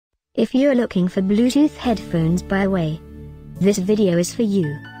If you're looking for Bluetooth headphones by Awei, this video is for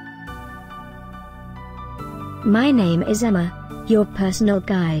you. My name is Emma, your personal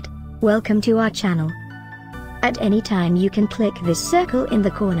guide. Welcome to our channel. At any time you can click this circle in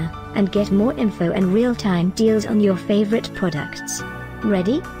the corner, and get more info and real-time deals on your favorite products.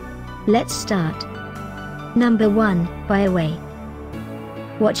 Ready? Let's start. Number 1, by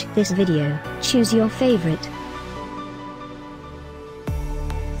Awei. Watch this video, choose your favorite.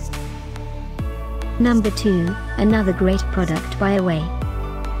 Number 2, another great product by Awei.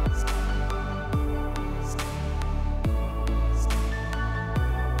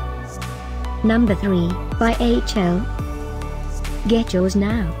 Number 3, by HL. Get yours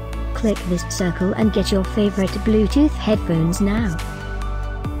now. Click this circle and get your favorite Bluetooth headphones now.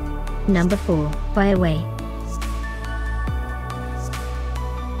 Number 4, by Awei.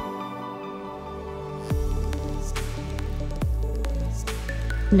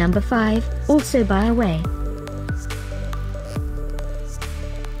 Number 5, also by Awei.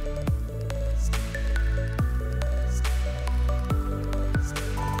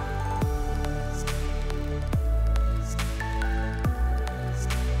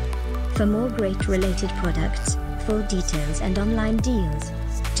 For more great related products, full details and online deals,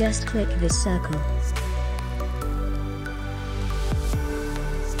 just click this circle.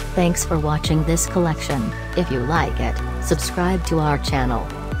 Thanks for watching this collection. If you like it, subscribe to our channel.